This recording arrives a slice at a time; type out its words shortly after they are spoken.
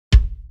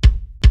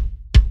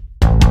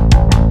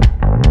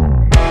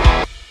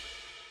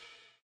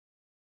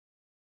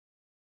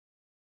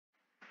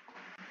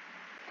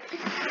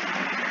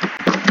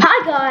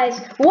guys,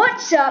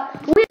 what's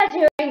up? We are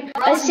doing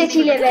a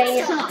city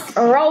living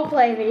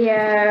roleplay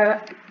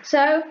video.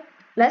 So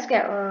let's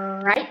get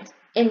right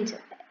into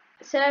it.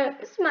 So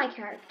this is my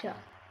character.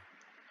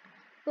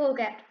 We'll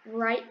get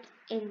right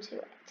into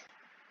it.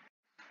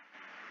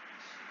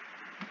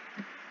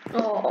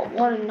 Oh,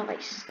 what a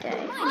nice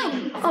day.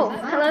 Oh,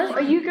 hello,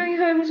 are you going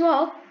home as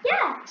well?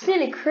 Yeah. It's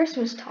nearly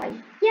Christmas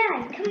time.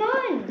 Yeah, come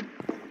on.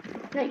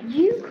 No,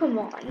 you come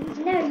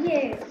on. No,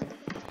 you.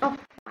 Oh,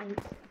 fine.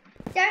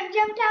 Don't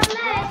jump down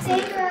there,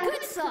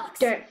 dangerous.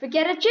 Don't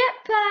forget a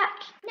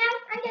jetpack. No,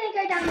 I'm gonna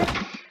go down the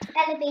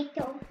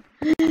elevator.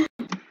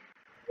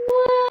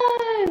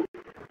 Whoa!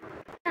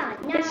 Oh,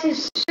 no. This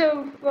is so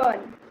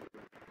fun.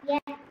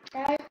 Yeah,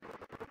 so.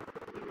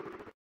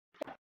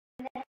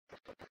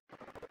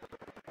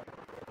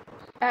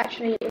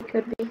 Actually, it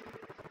could be.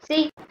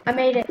 See, I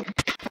made it.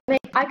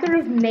 I could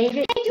have made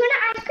it. Hey, do you want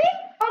an ice cream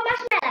or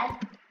marshmallow?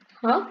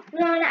 Huh? Do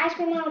you want an ice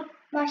cream or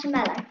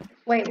marshmallow?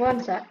 Wait, one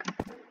sec.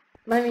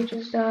 Let me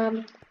just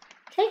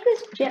take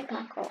this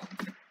jetpack off.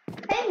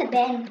 Put it in the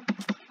bin.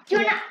 Do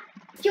you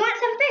want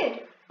some food?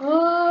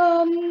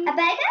 A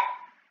burger?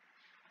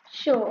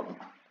 Sure.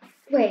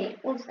 Wait,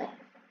 one sec.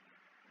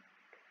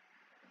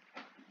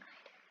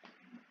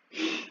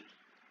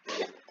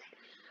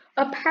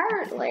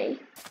 Apparently,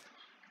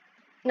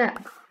 no.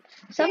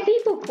 Some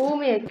people call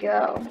me a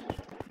girl.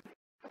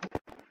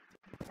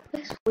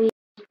 That's weird.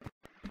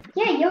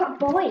 Yeah, you're a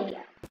boy.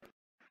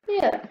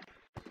 Yeah.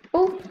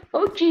 Oh,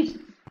 jeez.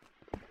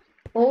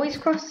 Always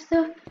cross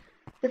the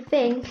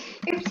thing.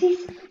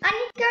 Oopsies. I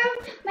need to go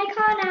my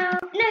car now.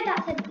 No,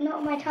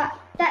 not my car.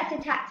 That's a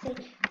taxi.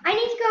 I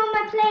need to go on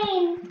my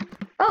plane.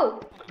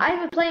 Oh,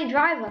 I'm a plane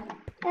driver.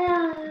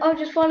 Oh,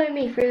 just follow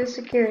me through the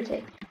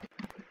security.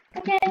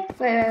 Okay.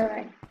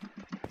 Wait.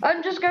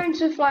 I'm just going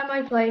to fly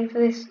my plane for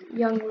this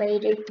young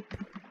lady.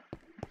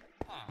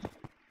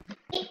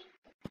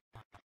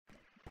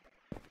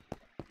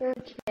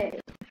 Okay.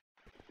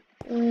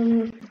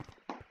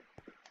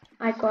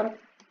 I got it.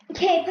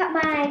 Okay, put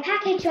my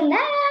package on there.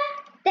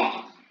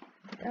 There.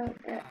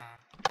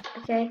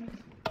 Okay.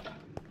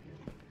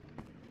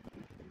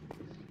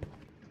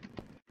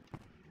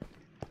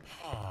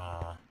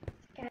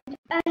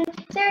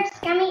 Sarah,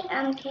 scammy.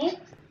 Okay.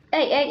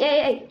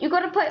 Hey! You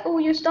gotta put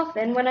all your stuff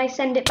in when I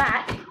send it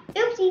back.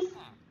 Oopsies.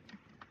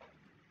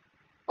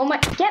 Oh my!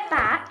 Get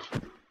back!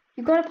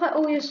 You gotta put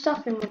all your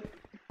stuff in.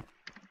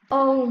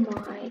 Oh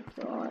my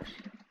gosh.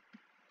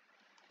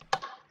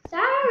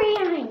 Sorry,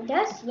 I'm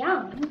just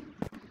young.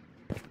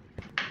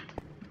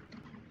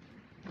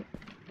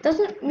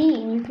 Doesn't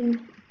mean you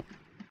can.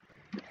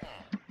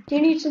 Do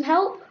you need some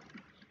help?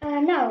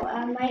 No.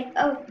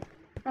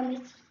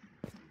 It's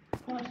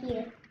not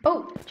here.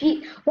 Oh,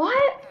 gee. Why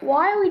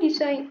are we just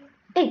saying?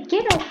 Hey,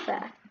 get off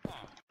there.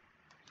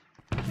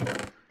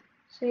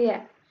 So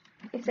yeah,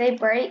 if it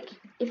breaks,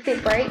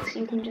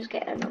 you can just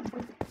get another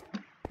one.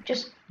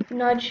 Just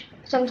nudge.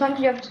 Sometimes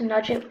you have to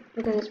nudge it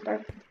because it's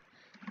broken.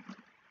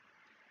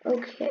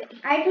 Okay.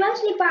 I've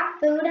mostly bought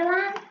food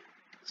around.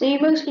 So you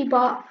mostly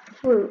bought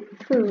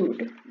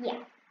food.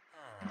 Yeah.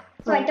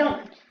 So I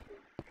don't.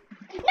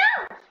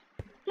 No!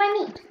 My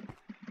meat.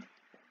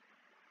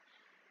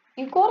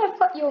 You gotta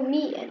put your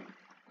meat in.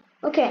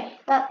 Okay.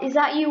 Is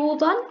that you all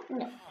done?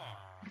 No.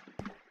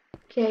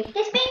 Okay.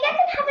 This thing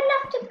doesn't have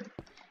enough to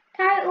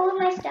carry all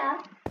my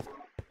stuff.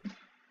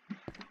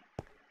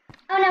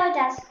 Oh no, it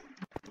does.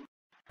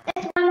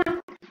 There's one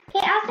more.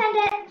 Okay, I'll send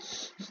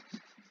it.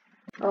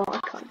 Oh, I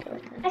can't do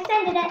it. I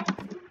sent it.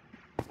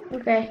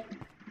 Okay.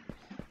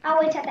 I'll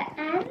wait at the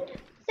end.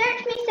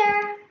 Search me,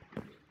 sir.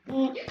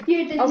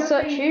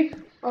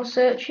 I'll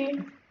search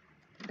you.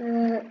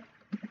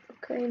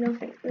 Okay,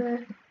 nothing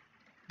there.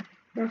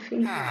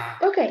 Nothing.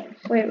 Okay,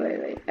 wait.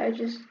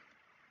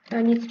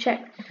 I need to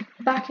check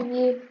the back of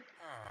you.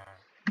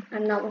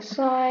 Another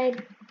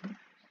side.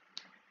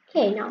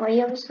 Okay, now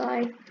the other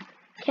side.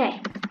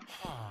 Okay.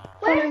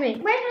 Follow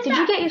me. Did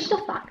you get your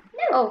stuff back?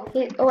 No.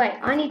 Oh wait,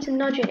 I need to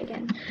nudge it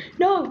again.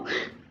 No!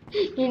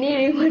 You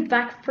nearly went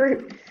back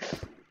through.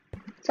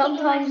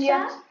 Sometimes you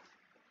have to...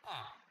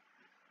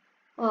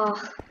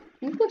 Oh,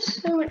 you've got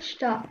so much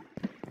stuff.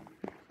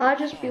 I'll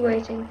just be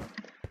waiting.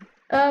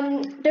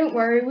 Don't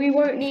worry, we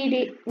won't need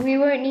it. We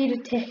won't need a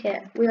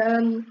ticket.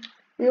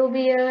 We'll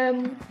be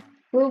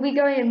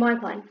going in my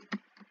plane.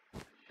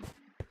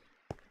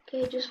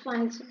 Okay, just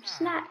find some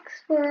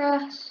snacks for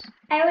us.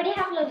 I already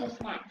have loads of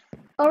snacks.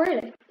 Oh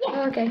really?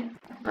 Yeah. Okay,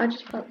 I'll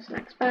just put the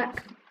snacks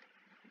back.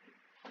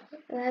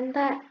 Put them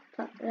back.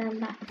 Put them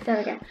back. There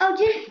we go. Oh,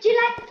 do you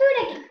like the food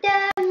I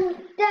get?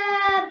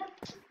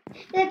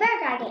 The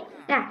burger I get?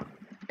 Yeah.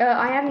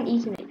 I haven't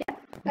eaten it yet.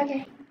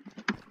 Okay.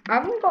 I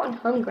haven't gotten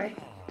hungry.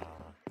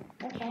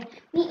 Okay.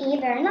 Me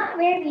either. Not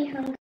very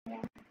hungry.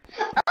 Oh,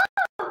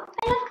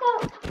 I love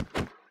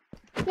Coke.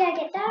 Yeah,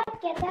 get that.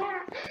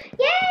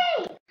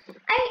 Yay!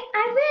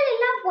 I really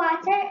love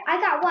water. I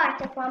got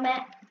water from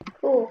it.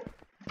 Cool.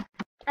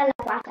 I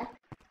love water.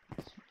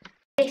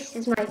 This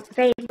is my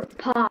favorite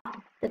part,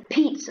 the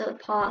pizza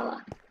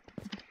parlor.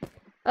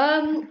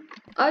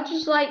 I'd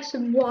just like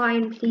some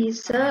wine,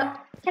 please, sir.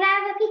 Can I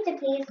have a pizza,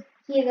 please?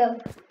 Here you go.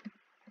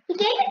 He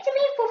gave it to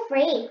me for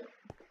free.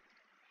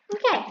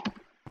 Okay.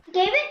 He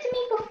gave it to me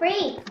for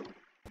free.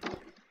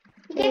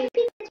 He gave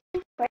pizza to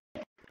me for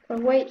free.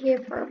 I'll wait here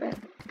for a bit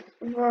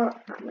before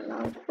I'm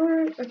allowed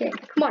through. Okay,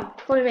 come on,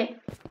 follow me.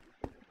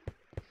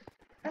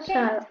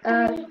 Okay.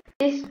 So,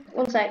 this,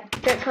 one sec,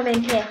 don't come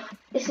in here.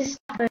 This is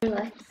stuff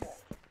only.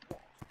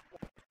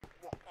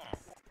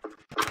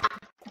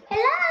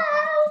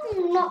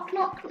 Hello? Knock,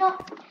 knock,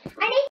 knock.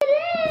 I need the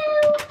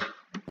loo.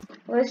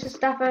 Well, this is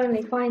stuff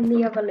only. Find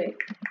the other loot.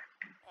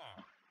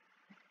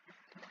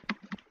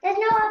 There's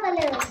no other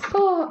loo.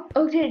 Oh,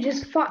 okay,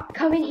 just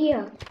come in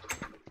here.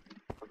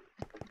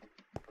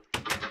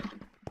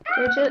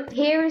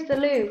 Here is the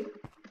loo.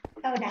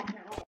 Oh, that's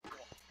not it.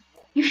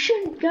 You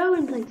shouldn't go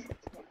in places.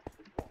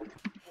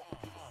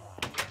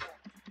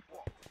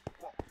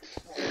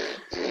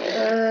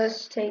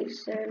 This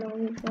takes so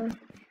long for.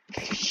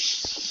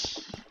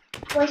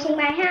 Washing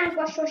my hands.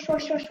 Wash, wash,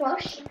 wash, wash,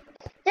 wash.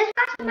 Just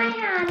washing my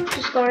hands.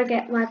 Just gotta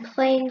get my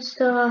plane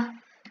stuff.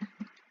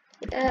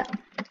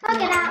 I'll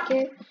get out.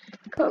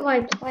 Got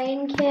my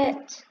plane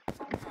kit.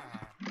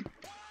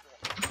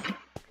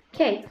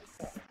 Okay.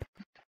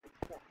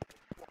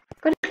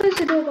 Gotta close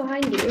the door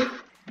behind you.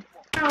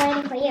 I'm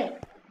waiting for you.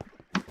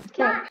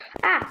 Okay.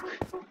 Ah!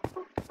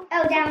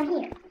 Oh, down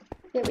here.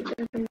 Yeah, we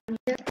jump in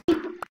here.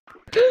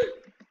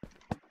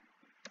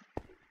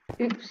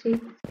 Oopsie.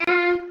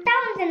 That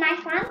was a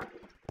nice one.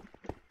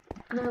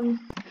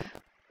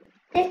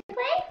 This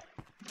way?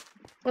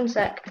 One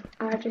sec.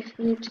 I just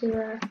need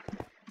to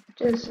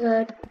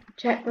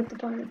check with the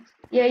pilots.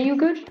 Yeah, you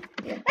good?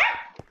 Yeah.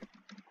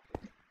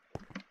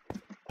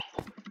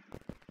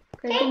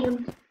 Okay.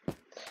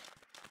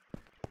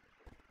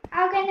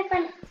 I'll go in the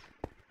front.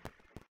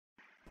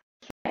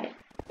 Okay.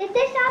 Is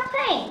this our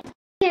plane?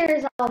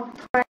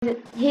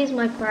 Here's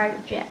my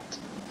private jet.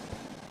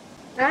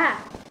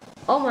 Ah!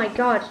 Oh my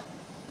god.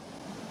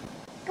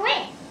 Go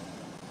in.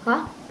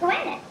 Huh? Go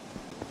in it.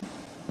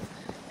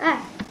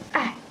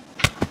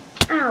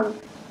 Ow.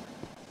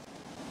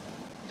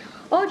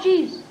 Oh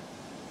jeez.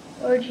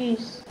 Oh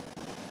jeez.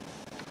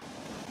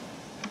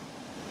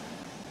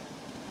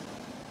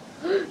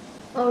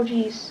 Oh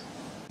jeez.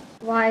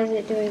 Why is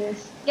it doing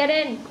this? Get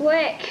in,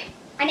 quick!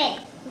 I'm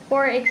in.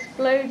 Before it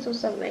explodes or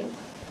something.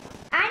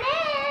 I'm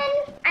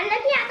in. I'm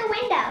looking out the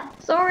window.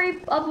 Sorry,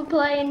 other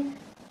plane.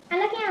 I'm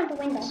looking out the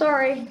window.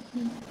 Sorry.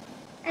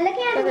 I'm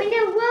looking out the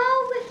window.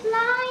 Whoa, we're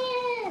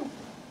flying.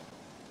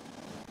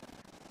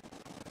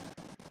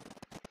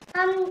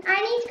 I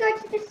need to go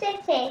to the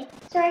city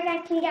so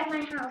I can get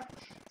my house.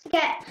 To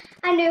get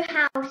a new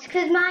house.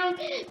 Because mine,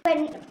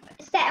 when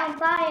set on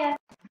fire,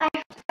 I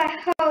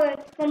heard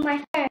from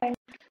my phone.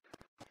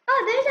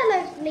 Oh, those are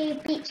lovely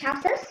beach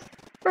houses.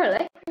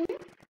 Really? Mm-hmm.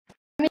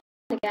 I mean,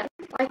 again,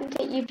 I can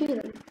take you to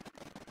them.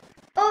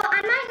 Oh,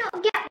 I might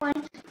not get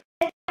one.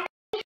 Because I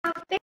only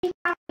have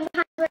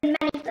 50,100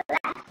 money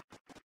left.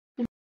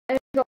 You've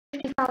only got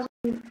 50,000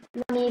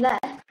 money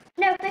left?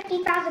 No,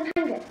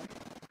 50,100.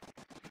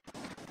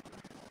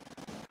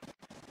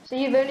 So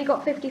you've only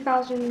got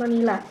 50,000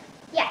 money left?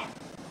 Yeah.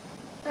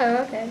 Oh,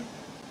 okay.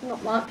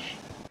 Not much.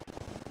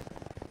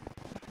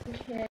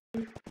 Okay.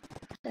 Turn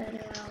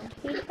around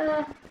here.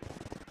 Can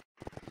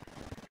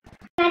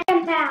I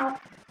jump out?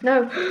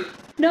 No.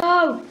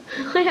 No!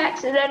 I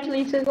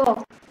accidentally took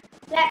off.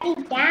 Let me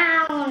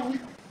down.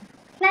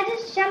 Can I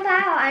just jump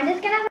out? I'm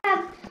just gonna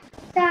have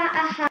a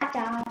hot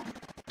dog.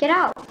 Get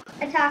out.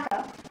 A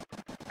taco.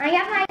 I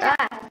got my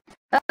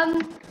taco.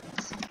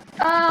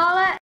 I'll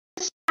let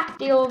the staff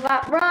deal with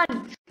that.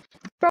 Run!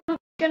 It's probably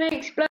gonna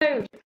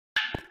explode.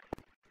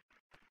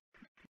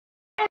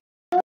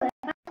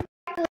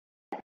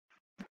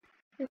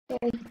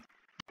 Okay.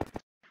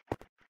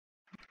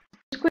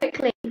 Just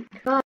quickly.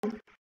 Come on.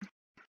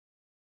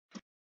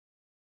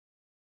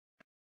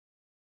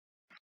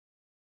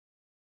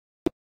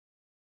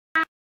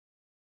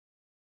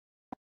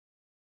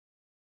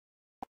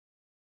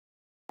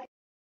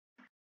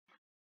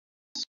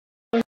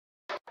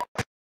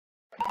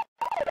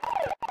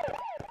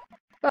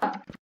 Oh.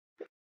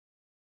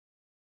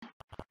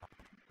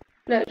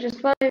 Look, just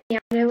follow me. I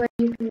know where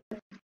you can go.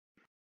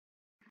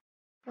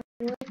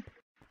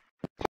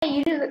 Hey,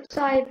 you didn't look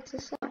side to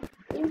side.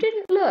 You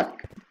didn't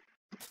look.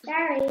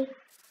 Sorry.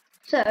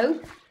 So,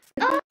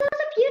 Oh, those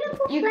are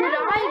beautiful you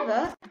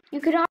flowers.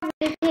 could either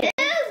live here.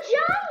 Ew,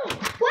 jump!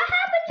 What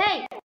happened?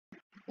 Hey,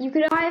 you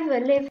could either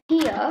live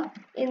here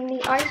in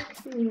the ice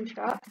cream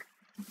truck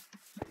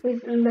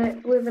with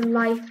a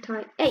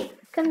lifetime. Hey,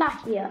 come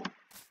back here.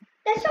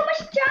 There's so much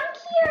junk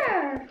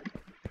here.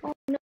 Oh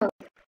no!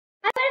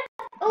 I'm gonna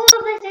put all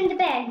of this in the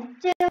bin.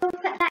 So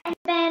put that in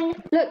the bin.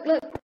 Look,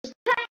 look.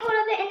 Put all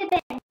of it in the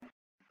bin.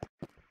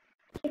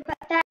 Okay, put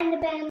that in the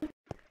bin.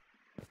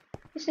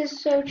 This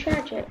is so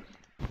tragic.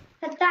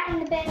 Put that in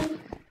the bin.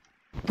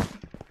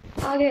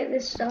 I'll get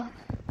this stuff.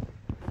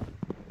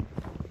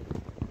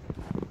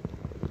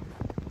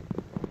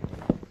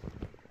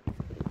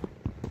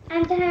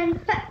 And then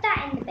put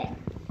that in the bin.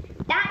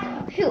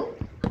 That's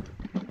poop.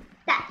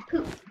 That's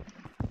poop.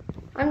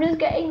 I'm just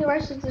getting the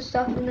rest of the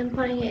stuff and then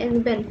putting it in the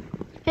bin.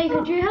 Hey,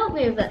 could you help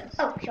me with this?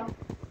 Oh, sure.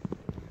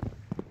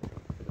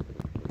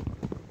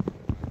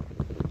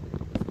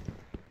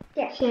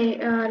 Yeah. Okay,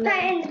 Put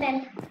it in the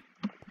bin.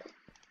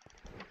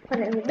 Put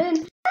it in the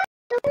bin.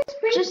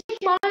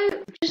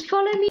 Just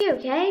follow me,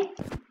 okay?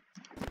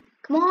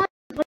 Come on,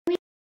 follow me.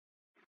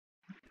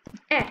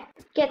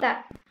 Get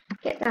that.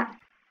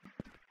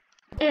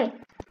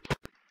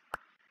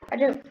 I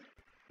don't.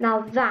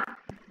 Now that.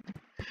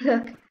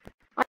 Look,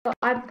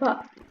 I put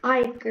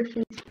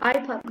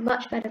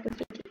much better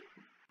graffiti.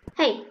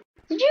 Hey,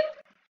 did you?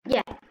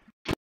 Yeah.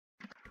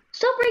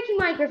 Stop breaking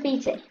my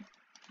graffiti.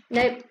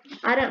 Nope,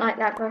 I don't like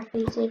that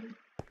graffiti.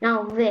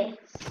 Now this.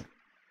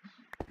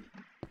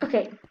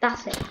 Okay,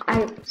 that's it.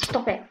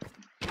 Stop it.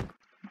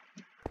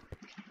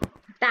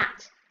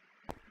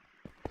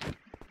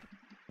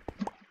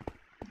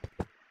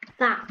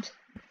 That.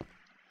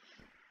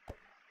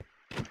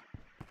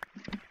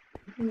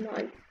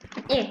 No.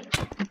 Yeah.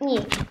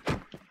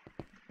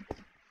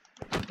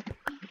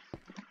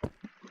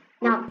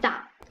 Now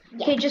that.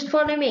 Yeah. Okay, just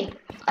follow me.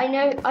 I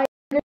know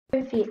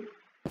with you.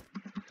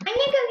 I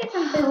need to go get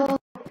some food.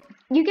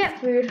 You get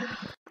food.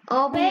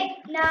 I'll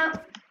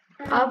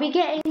be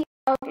getting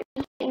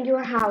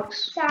your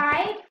house.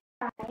 Side.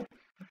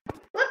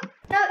 Whoop.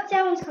 No,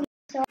 someone's coming,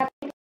 so I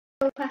can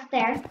go past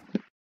there.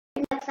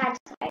 Left side.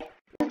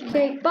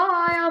 Okay,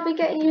 bye. I'll be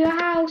getting you a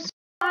house.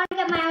 I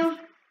get my own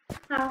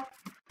house.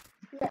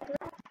 Look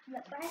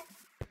right.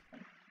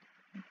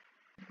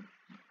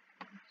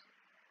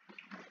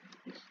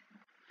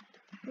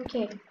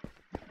 Okay.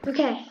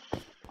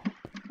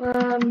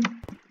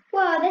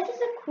 Wow, this is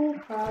a cool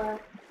car.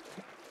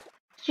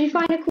 Did you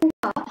find a cool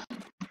car?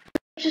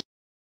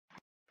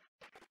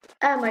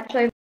 My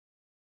clothes.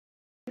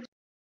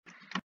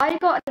 I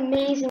got an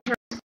amazing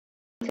house.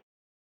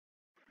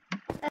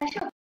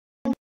 Sure.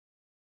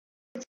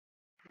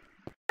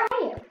 Where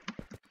are you?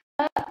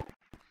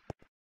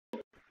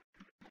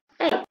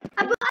 Hey, I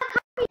brought a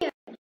car for you.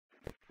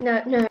 No,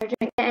 don't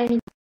get any.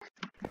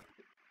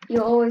 You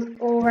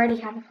already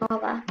have a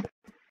father.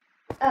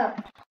 Oh.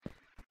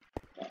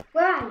 Okay,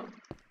 where are you?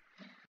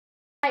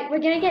 Right, we're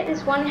gonna get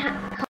this one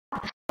house,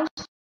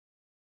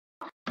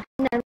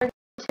 and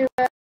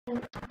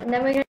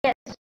then we're gonna get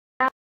this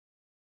house.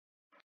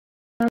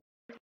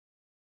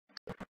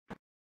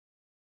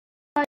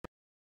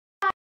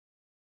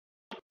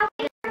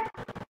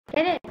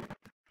 Get in.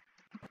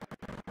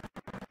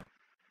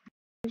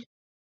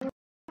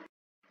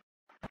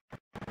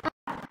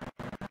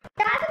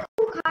 That's a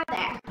cool car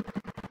there.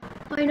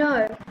 I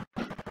know.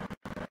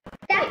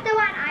 That's the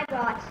one I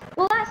brought.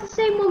 Well, that's the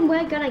same one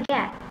we're gonna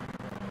get.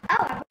 Oh,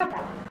 I brought that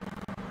one.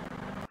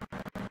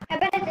 I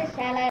better just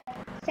sell it.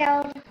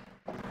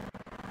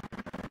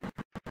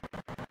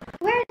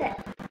 Where is it?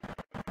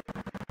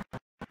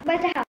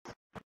 Where's the house?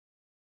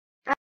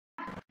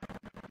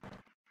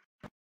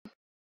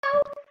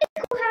 Oh, it's a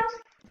cool house.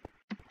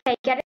 Hey,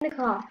 get in the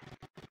car.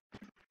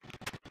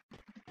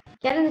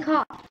 Get in the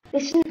car.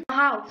 This isn't the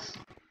house.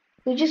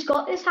 We just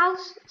got this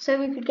house so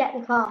we could get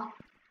the car.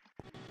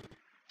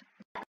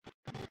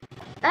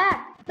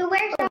 So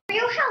where's the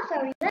real house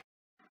over there?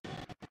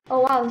 Oh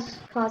wow, this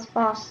car's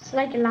fast. It's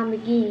like a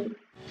Lamborghini.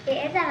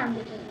 It is a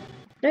Lamborghini.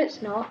 No,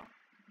 it's not.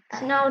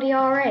 It's an Audi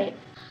R8.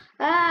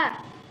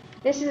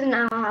 This isn't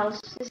our house.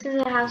 This is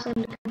a house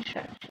under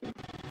construction.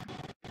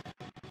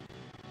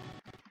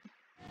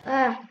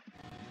 Oh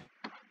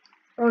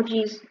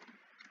jeez.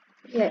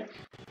 Yeah.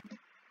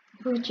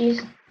 Oh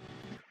jeez.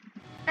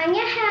 And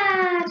you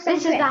have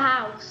This is the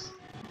house.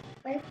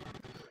 Where?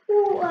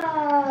 Ooh,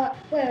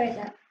 where is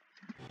it?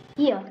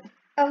 Here.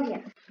 Oh,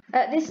 here.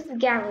 This is the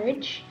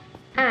garage,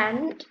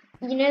 and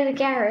you know the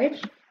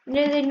garage. You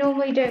know they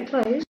normally don't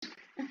close.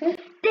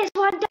 This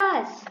one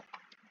does.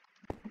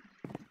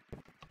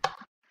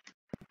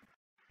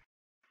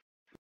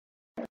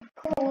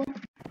 Cool.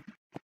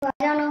 Well,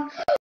 I don't know.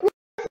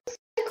 This is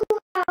a cool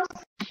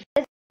house.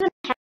 There's a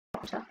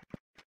helicopter.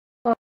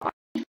 Oh,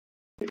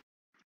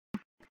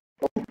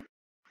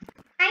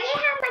 And you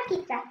have my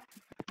pizza.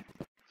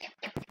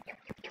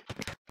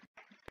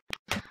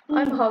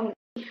 I'm hungry.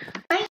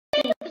 I'm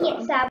making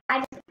pizza.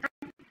 I'm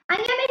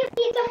gonna make a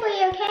pizza for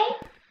you, okay?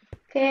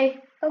 Okay.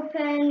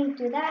 Open.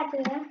 Do that.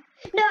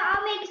 No,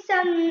 I'll make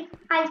some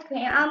ice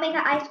cream. I'll make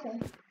an ice cream.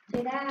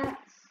 Do that.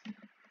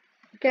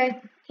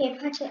 Okay. Here,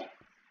 put it.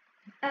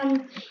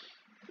 I'm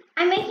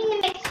making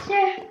a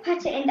mixture.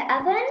 Put it in the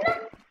oven.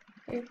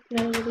 If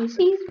nobody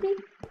sees me.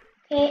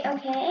 Okay.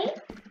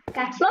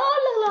 Got it. La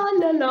la la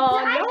la la.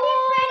 The ice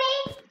cream's ready.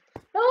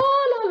 La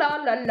la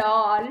la la la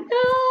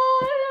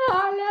la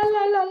la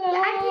la la la. The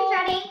ice cream's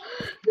ready.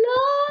 La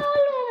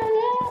la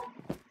la.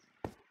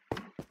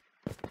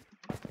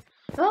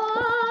 La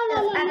la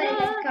la. I'm gonna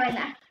just go in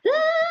there.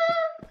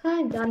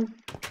 I'm done.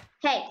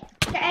 Hey,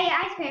 Get your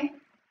ice cream.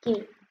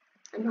 Kitty,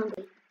 I'm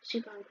hungry.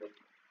 Super hungry.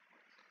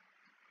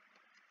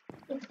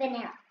 It's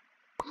vanilla.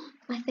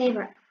 My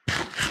favorite.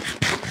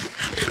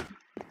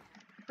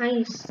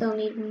 I still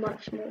need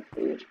much more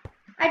food.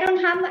 I don't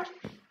have much.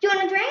 Do you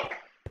want a drink?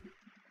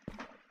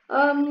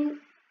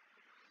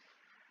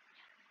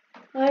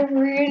 I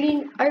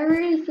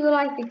really feel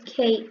like a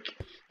cake.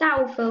 That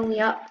will fill me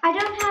up. I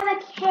don't have a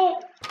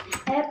cake,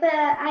 but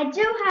I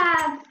do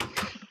have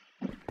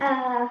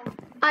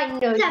I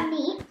know. some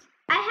meat.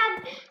 I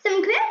have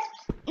some crisps.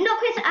 No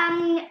crisps.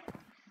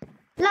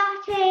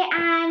 Latte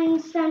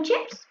and some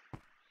chips.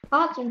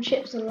 I'll have some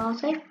chips and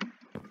latte.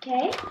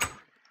 Okay.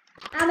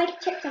 I'll make a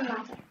chips and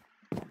latte.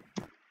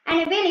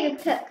 And a really good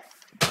cook.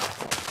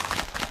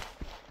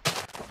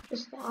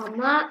 Just on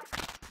that.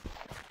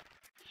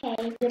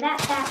 Okay, do that.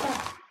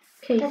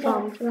 Okay,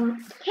 fine for that.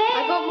 Okay.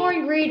 I got more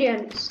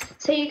ingredients,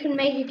 so you can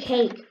make a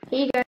cake.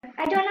 Here you go.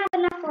 I don't have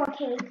enough for a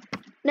cake.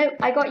 No,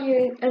 I got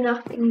you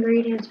enough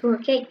ingredients for a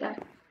cake though.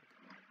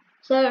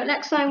 So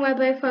next time we're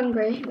both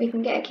hungry, we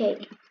can get a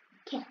cake.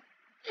 Okay.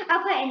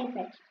 I'll put it in the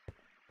fridge.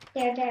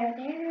 There. I'll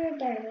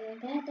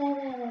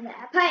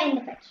put it in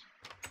the fridge.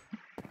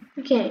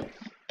 Okay.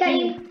 Got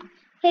you.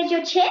 Here's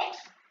your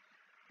chips.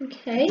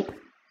 Okay.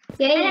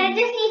 Yeah. And I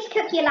just need to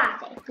cook your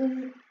latte.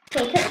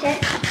 Okay, cook it.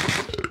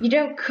 You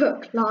don't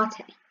cook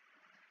latte.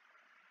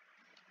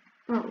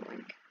 Oh my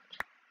god.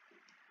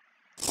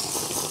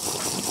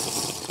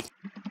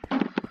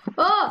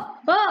 Oh,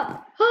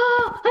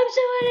 I'm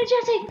so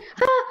energetic.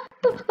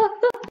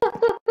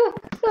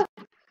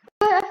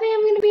 I think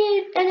I'm going to be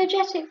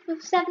energetic for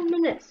 7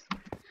 minutes.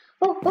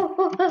 I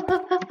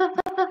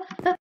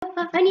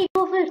need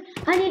more food.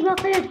 I need more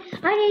food.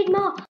 I need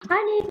more.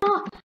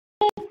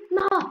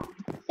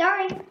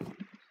 Sorry.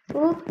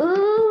 More.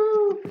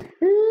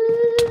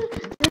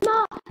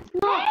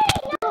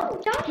 Hey, no,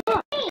 don't hit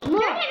me.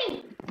 Don't hit me.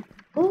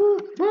 More.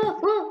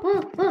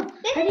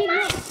 This I is need mine.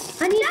 more.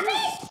 I need Stop more.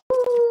 it.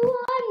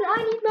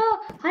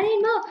 I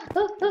need more.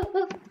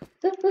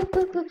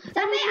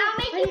 Stop it. I'll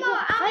make you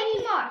more.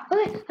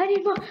 Okay, I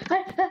need more.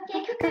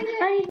 Okay, cook.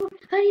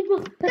 I need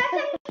more.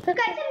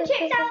 Got some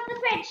chips out of the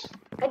fridge.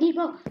 I need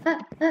more.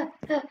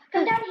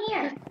 Come down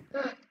here.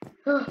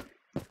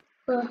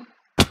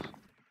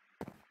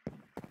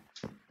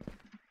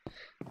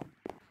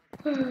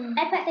 I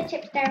put the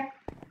chips there.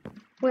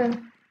 Where?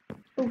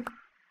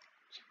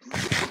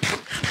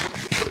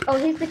 Oh,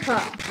 here's the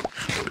cup.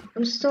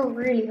 I'm still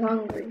really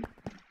hungry.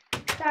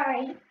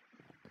 Sorry.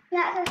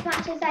 That's as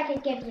much as I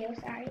could give you.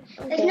 Sorry.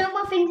 Okay. There's no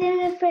muffins in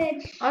the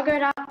fridge. I'll go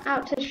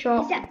out to the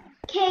shop.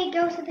 Okay,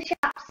 go to the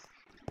shops.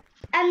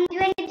 When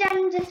you're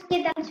done, just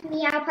give them to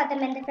me. I'll put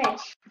them in the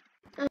fridge.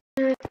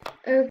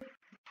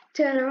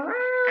 Turn around.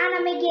 And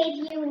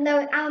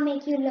I'll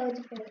make you loads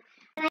of food.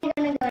 And I'm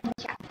gonna go in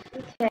the shop.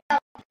 Okay. Oh,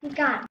 he's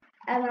gone.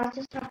 I was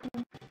just talking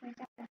to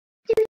myself.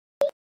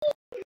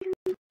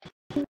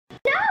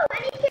 No, I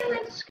need to get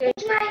Let's go to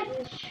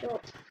the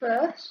shop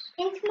first.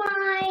 into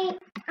my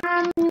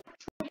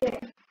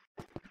computer.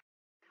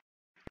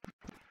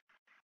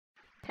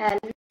 Hello.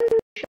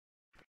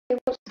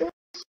 What's this?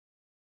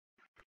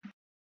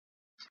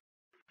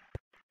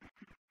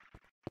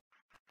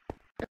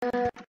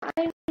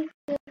 I need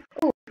to.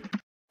 Oh.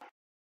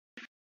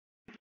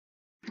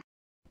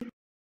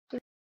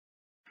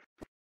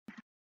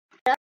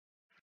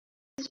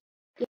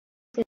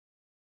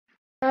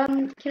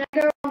 Can I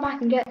go around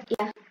back and get?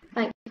 Yeah,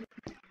 thank you.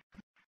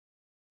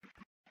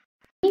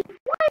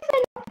 Why is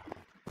there not?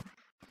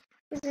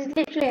 This is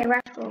literally a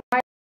restaurant. Why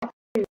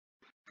is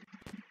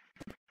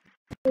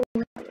there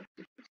not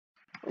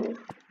food?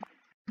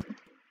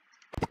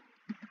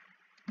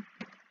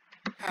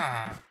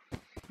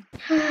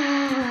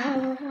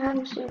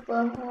 I'm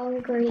super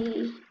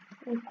hungry.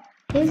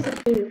 Here's the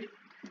food.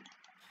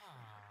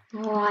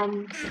 Oh,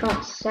 I've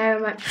got so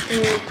much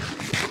food.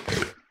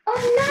 Oh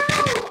no!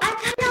 I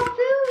ran out of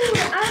food!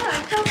 Oh,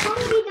 I'm so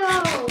hungry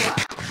though!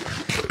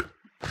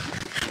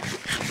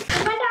 I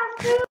ran out of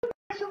food!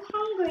 I'm so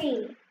hungry!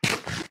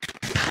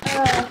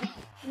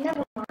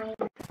 Never mind.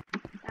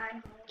 I'm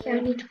Okay, I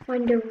need to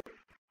find a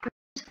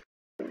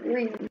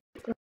room.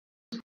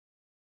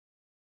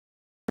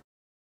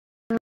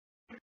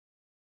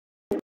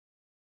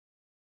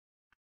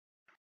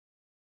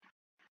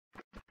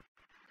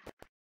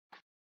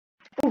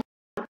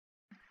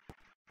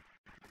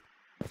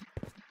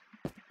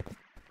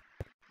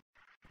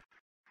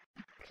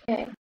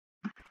 Okay.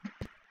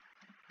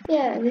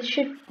 Yeah, this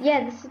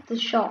is the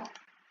shop.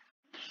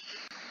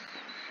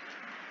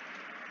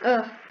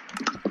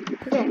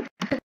 Okay.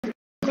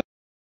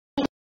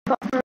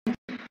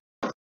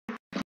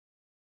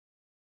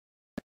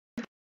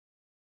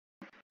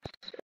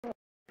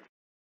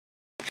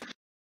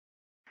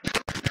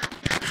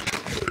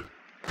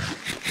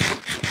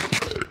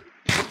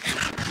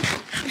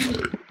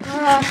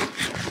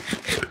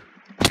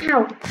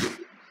 Ow.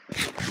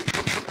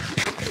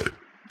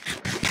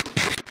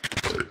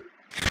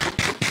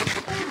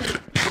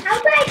 How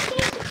do I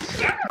change the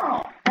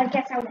channel? I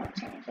guess I won't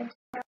change it.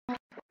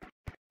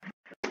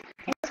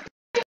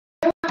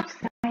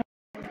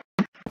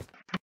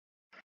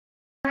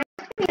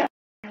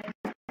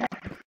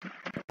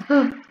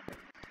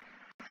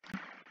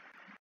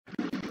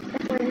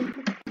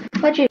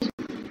 Fudges.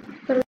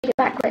 Gotta make it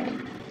back quick.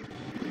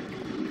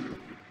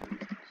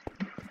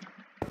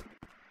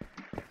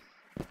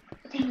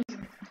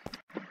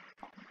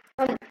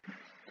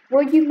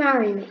 Will you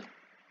marry me?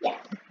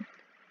 Yes.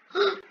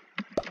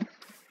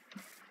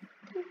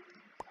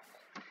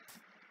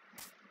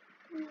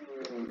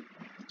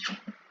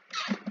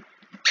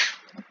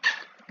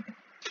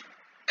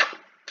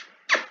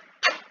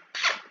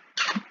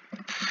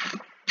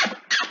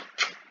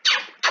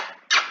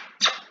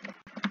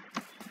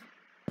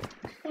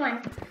 Come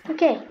on.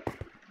 Okay.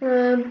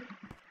 You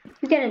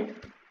get in.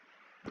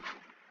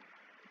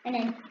 And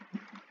then.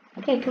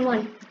 Okay, come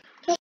on.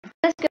 Okay.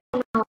 Let's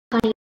go now,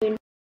 honeymoon.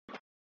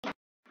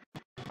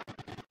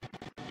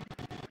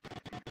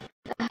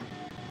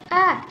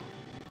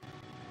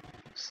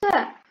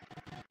 Sir.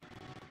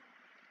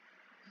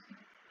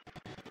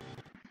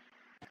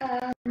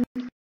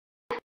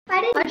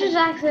 I just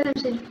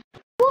accidentally.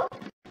 What?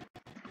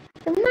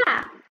 The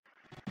map.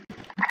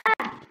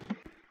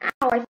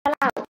 Ow! I fell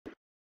out.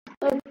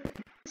 Oh,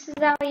 this is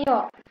our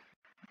yacht.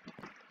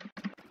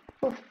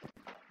 Oh.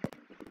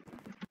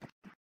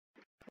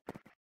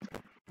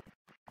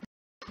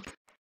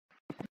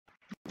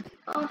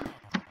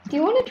 Do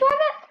you want to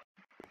drive it?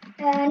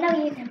 No,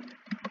 you can.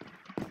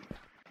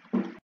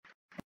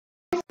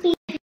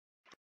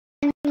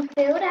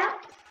 Filled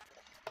out.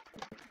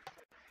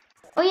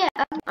 Oh yeah,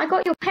 I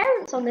got your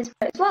parents on this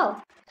boat as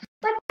well.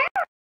 My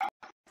parents?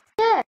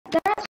 Yeah,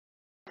 they're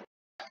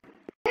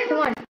come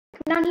on,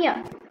 come down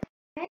here.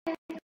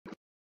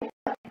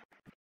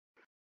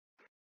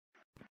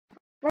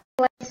 Right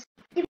place.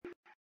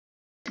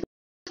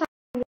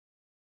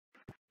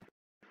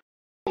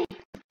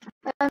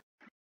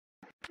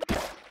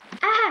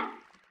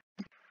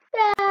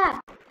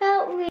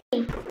 Help me.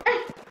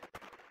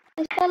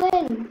 I fell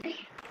in.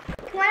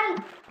 Come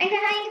on, I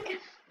can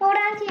hold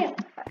on to you.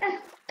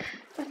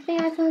 I think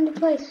I found a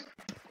place.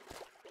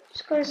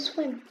 Just gotta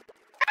swim.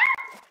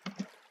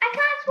 I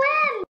can't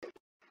swim.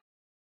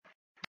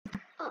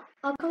 Oh,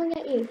 I'll come and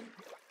get you.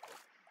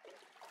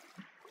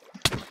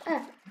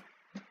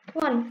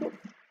 Come on.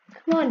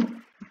 Come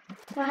on.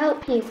 I'll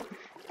help you.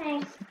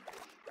 Thanks.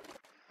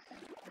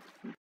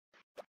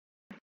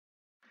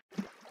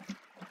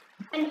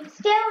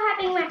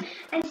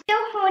 I'm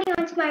still holding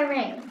on to my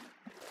ring.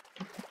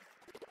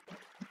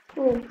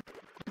 Ooh.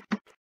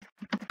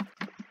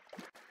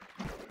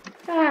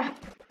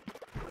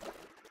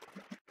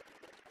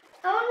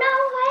 Oh no,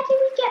 why did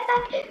we get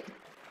back in?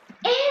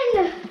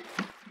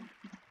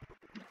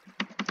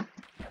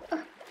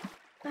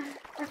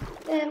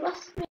 There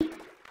must be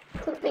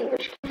something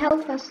which can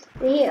help us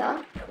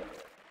here.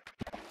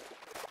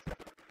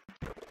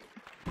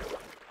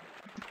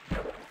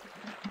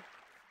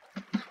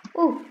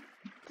 Oh,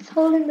 it's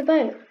holding the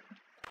boat.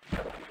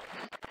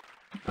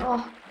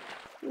 Oh,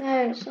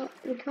 no, it's not.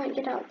 We can't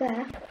get out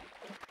there.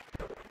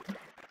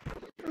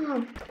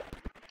 Oh.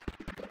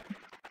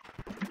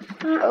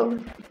 Oh,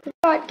 we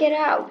can't get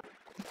out.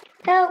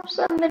 Help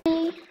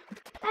somebody.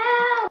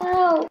 Help!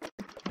 Help.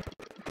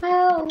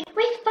 Help.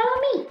 Wait,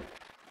 follow me.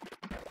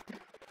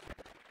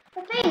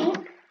 I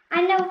think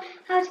I know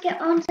how to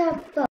get onto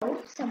a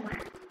boat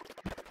somewhere.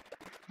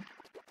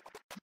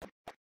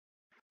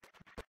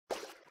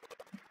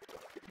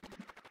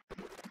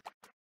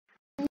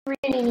 You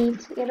really need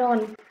to get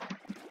on.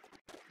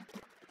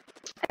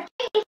 I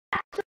think it's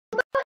that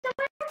boat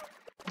somewhere.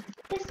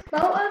 This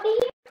boat over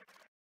here.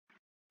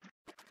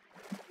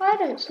 I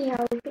don't see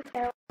how we could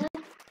get on there.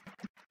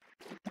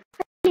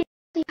 I don't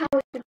see how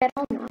we could get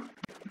on there.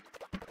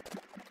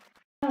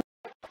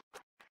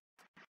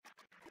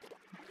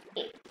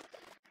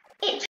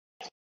 It's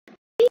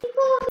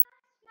before my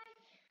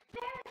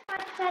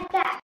parents said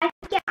that I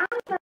could get on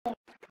of it.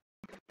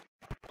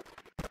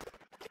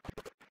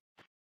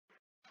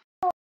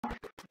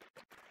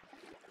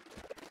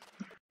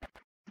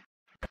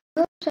 I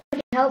hope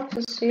somebody helps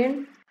us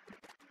soon.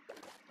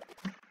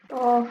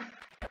 Oh.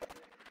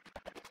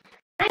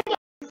 I'm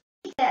getting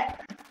seasick.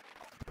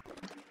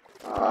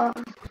 Oh.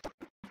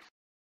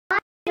 I'm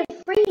going to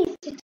freeze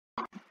to death.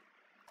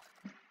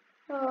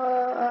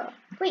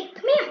 Wait,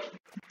 come here.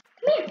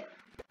 Come here.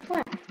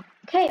 What?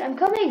 Okay, I'm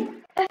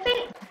coming. I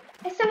think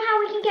somehow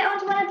we can get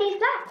onto one of these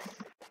blocks.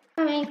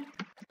 Coming.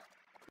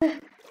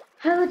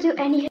 I will do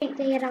anything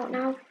to get out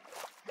now.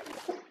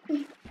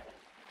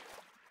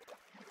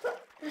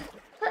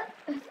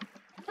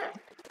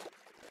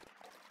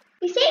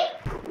 You see?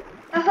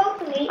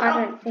 Hopefully.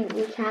 I don't think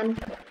we can.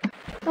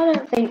 I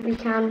don't think we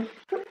can.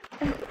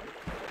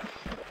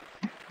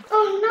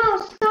 Oh no,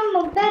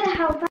 someone better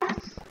help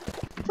us.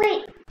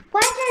 Wait, why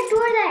is there a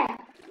door there?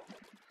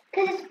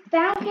 Because it's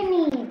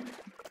balcony.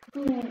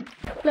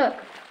 Look,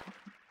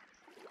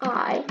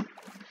 I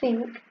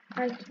think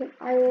I'm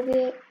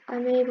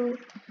able to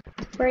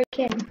break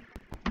in.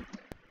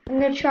 I'm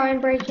gonna try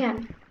and break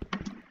in.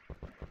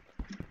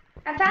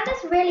 I found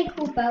this really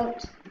cool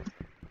boat.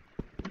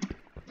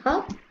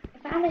 Huh?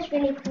 I found this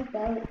really cool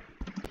boat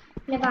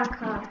in our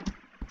car.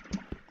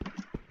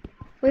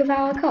 With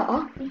our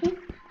car? Mm-hmm.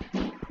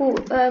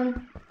 Oh,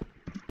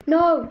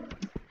 no.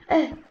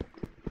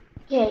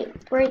 Okay,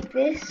 break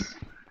this.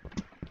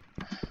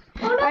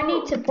 Oh no! I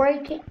need to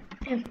break it.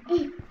 Yeah,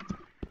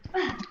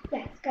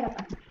 it's got a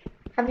button.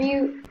 Have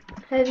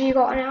you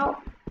gotten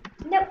out?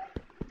 Nope.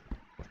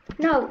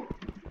 No.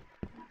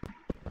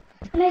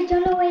 And I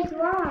don't know where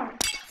you are.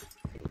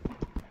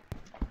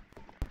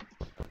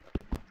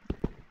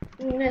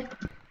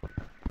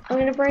 I'm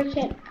gonna break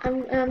it.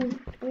 I'm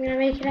gonna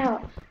make it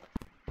out.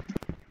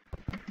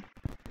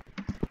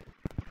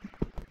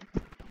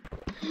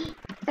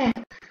 There.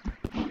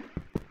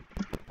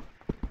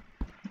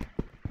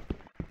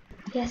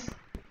 Yes.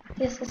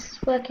 Yes, this is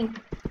working.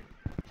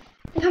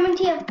 I'm coming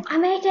to you. I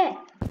made it.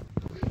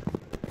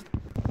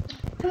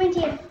 Coming to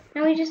you.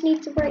 Now we just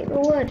need to break the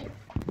wood.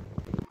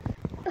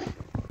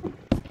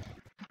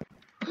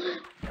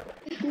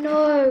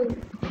 No.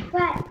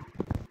 What?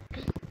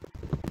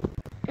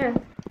 Oh.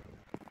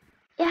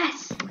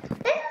 Yes.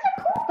 This is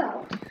a cool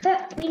boat.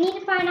 But we need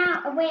to find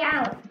out a way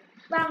out.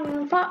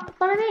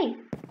 Follow me.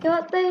 Go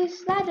up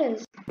those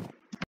ladders.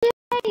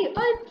 Yay!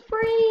 I'm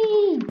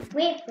free.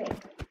 We're free.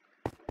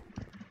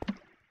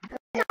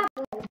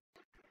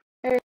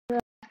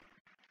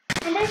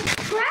 And there's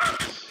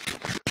trash.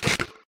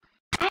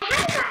 I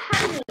haven't got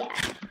hungry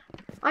yet.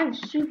 I'm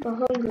super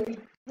hungry.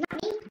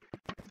 Not me.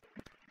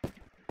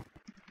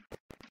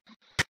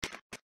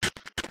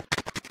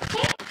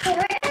 Okay,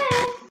 here it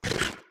is.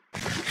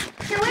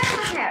 So where are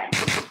my parents?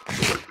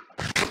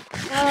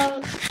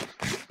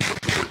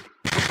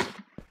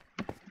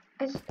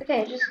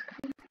 Okay, just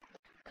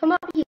come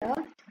up here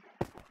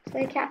to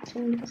the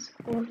captain's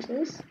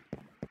quarters.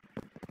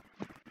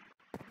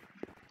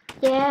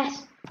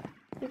 Yes.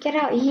 Get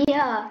out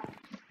here.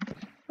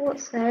 Thought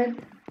so.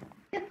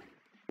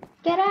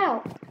 Get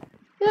out.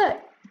 Good.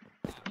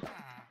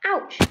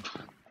 Ouch.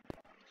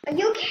 Are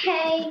you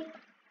okay?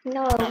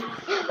 No.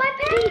 My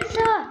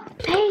pizza!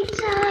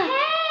 Pizza.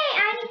 Hey,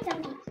 I need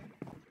some pizza.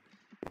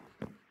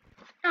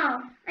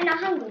 Oh, I'm not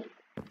hungry.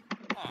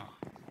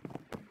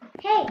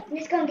 Hey,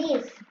 let's go on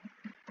these.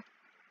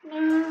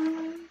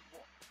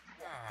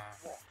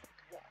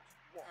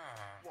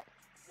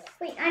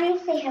 Wait, I need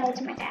to say hello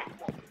to my dad.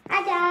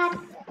 Hi, Dad.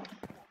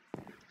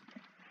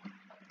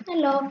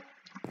 Hello.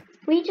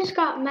 We just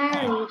got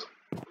married.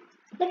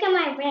 Look at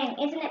my ring.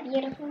 Isn't it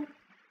beautiful?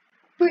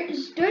 But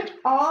it's just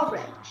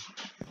orange.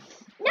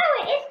 No,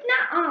 it is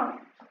not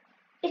orange.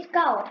 It's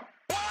gold.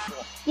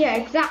 Yeah,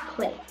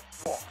 exactly.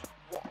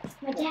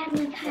 My dad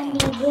wants honey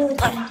rules.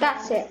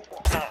 That's it.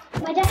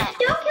 My dad,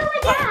 don't kill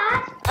my dad.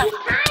 He's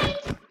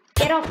kind.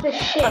 Get off the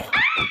ship. Ah!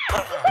 He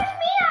pushed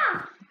me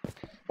off.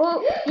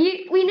 Well,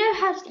 we know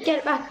how to get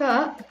it back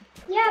up.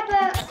 Yeah,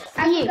 but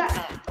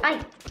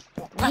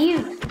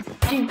You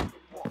do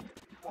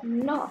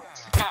not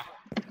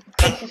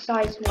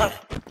criticize me.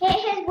 hit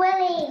his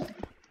willy.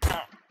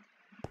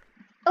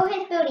 Oh,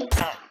 his booty.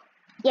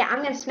 Yeah,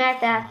 I'm gonna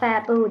smack that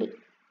fat booty.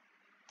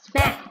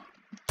 Smack.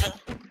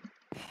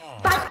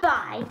 Bye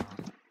bye.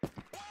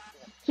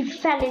 He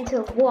fell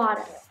into the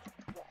water.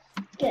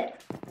 Good.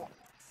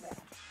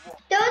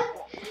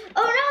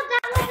 Oh no,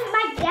 that wasn't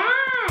my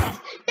dad.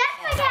 That's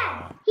my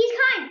dad. He's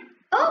kind.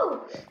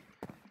 Oh,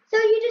 so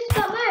you just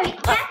got married.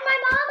 That's my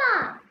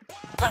mama.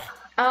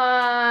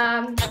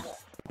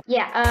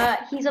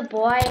 Yeah, he's a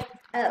boy.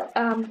 Oh.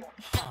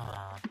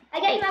 I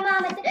got my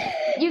mama.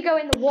 You go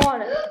in the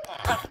water.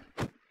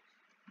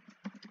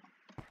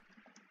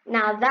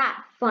 Now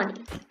that's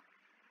funny.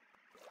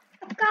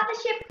 I've got the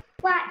ship.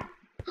 What?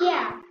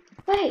 Yeah.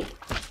 Wait.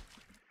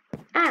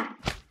 Ah.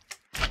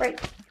 Right.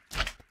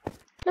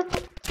 Look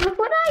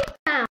what I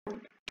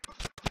found.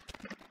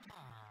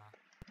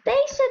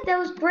 They said there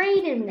was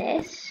braid in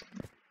this.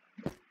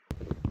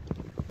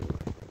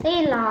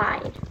 They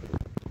lied.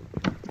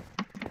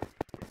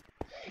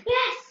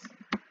 Yes.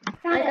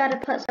 I gotta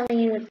put something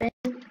in the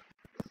thing.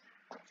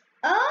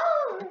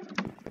 Oh.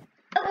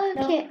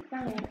 Okay. No,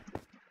 wrong way.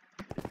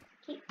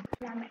 Keep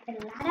down the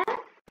ladder.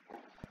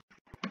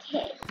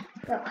 Okay.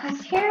 Go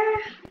across here.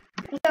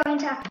 I'm going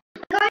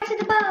to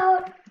the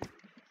boat.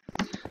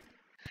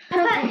 I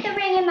put the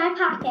ring in my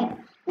pocket.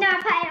 Now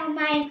I put it on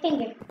my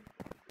finger.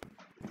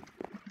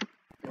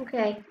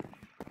 Okay.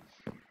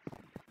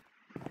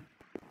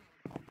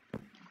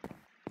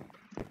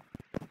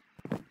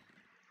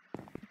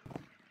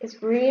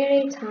 It's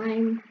really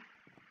time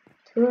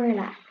to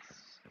relax.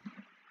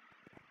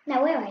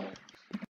 Now where are you?